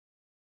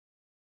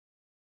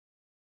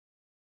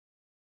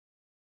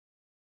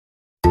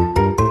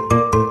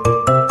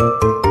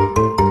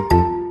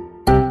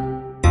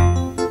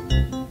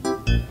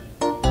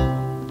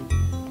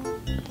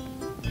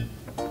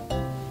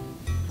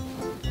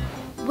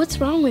What's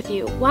wrong with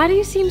you? Why do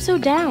you seem so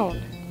down?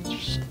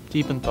 Just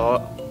deep in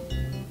thought.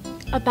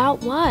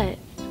 About what?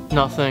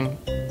 Nothing.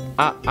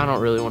 I don't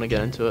really want to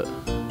get into it.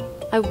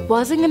 I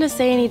wasn't gonna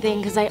say anything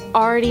because I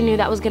already knew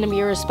that was gonna be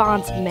your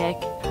response,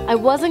 Mick. I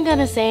wasn't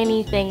gonna say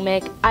anything,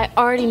 Mick. I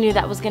already knew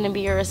that was gonna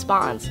be your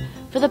response.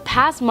 For the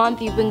past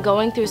month, you've been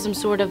going through some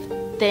sort of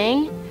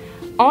thing.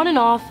 On and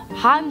off,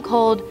 hot and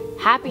cold,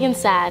 happy and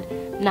sad,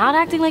 not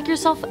acting like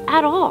yourself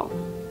at all.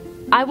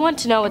 I want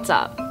to know what's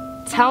up.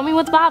 Tell me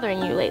what's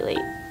bothering you lately.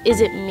 Is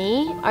it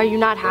me? Are you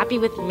not happy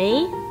with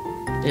me?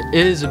 It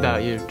is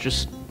about you,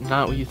 just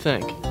not what you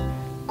think.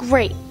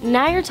 Great,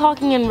 now you're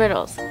talking in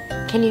riddles.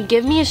 Can you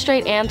give me a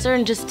straight answer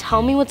and just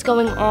tell me what's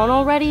going on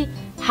already?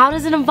 How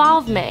does it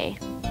involve me?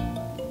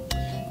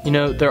 You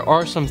know, there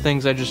are some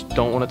things I just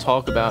don't want to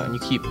talk about, and you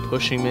keep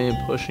pushing me and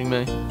pushing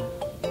me.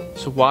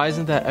 So why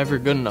isn't that ever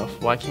good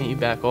enough? Why can't you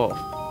back off?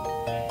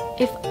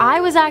 If I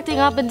was acting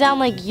up and down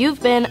like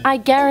you've been, I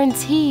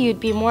guarantee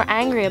you'd be more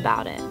angry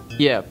about it.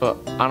 Yeah, but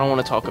I don't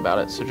want to talk about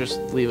it, so just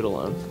leave it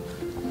alone.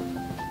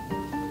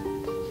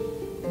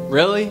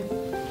 Really?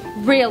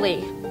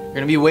 Really? You're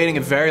gonna be waiting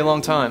a very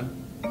long time.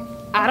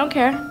 I don't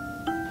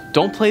care.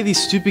 Don't play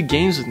these stupid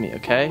games with me,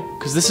 okay?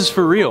 Because this is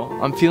for real.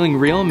 I'm feeling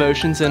real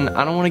emotions and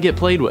I don't want to get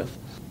played with.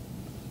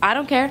 I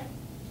don't care.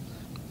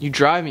 You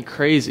drive me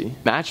crazy.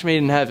 Match made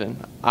in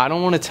heaven. I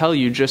don't want to tell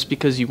you just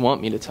because you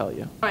want me to tell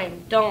you.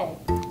 Fine, don't.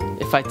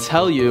 If I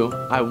tell you,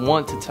 I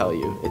want to tell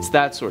you. It's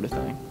that sort of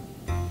thing.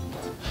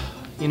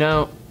 You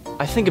know,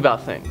 I think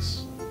about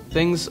things.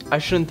 Things I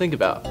shouldn't think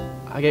about.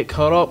 I get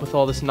caught up with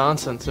all this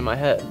nonsense in my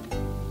head.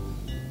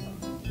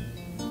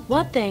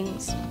 What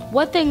things?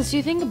 What things do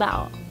you think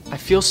about? I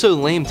feel so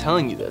lame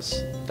telling you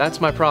this.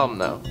 That's my problem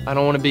though. I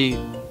don't want to be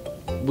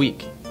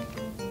weak.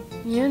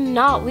 You're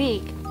not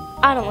weak.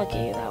 I don't look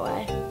at you that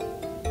way.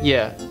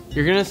 Yeah,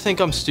 you're gonna think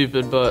I'm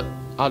stupid, but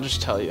I'll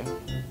just tell you.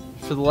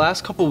 For the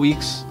last couple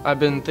weeks, I've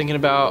been thinking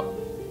about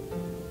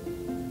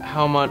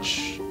how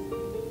much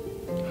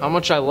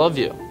I love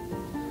you,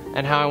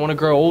 and how I want to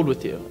grow old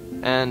with you,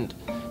 and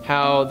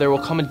how there will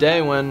come a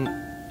day when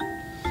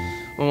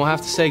we'll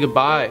have to say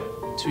goodbye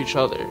to each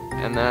other,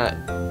 and that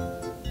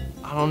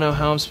I don't know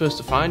how I'm supposed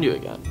to find you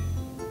again.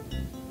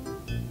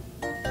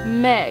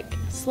 Mick,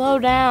 slow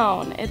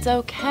down. It's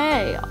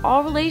okay.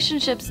 All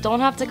relationships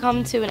don't have to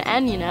come to an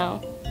end, you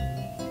know.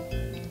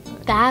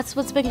 That's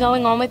what's been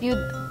going on with you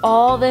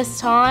all this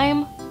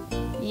time?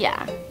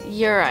 Yeah,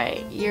 you're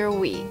right. You're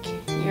weak.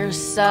 You're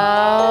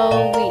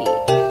so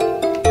weak.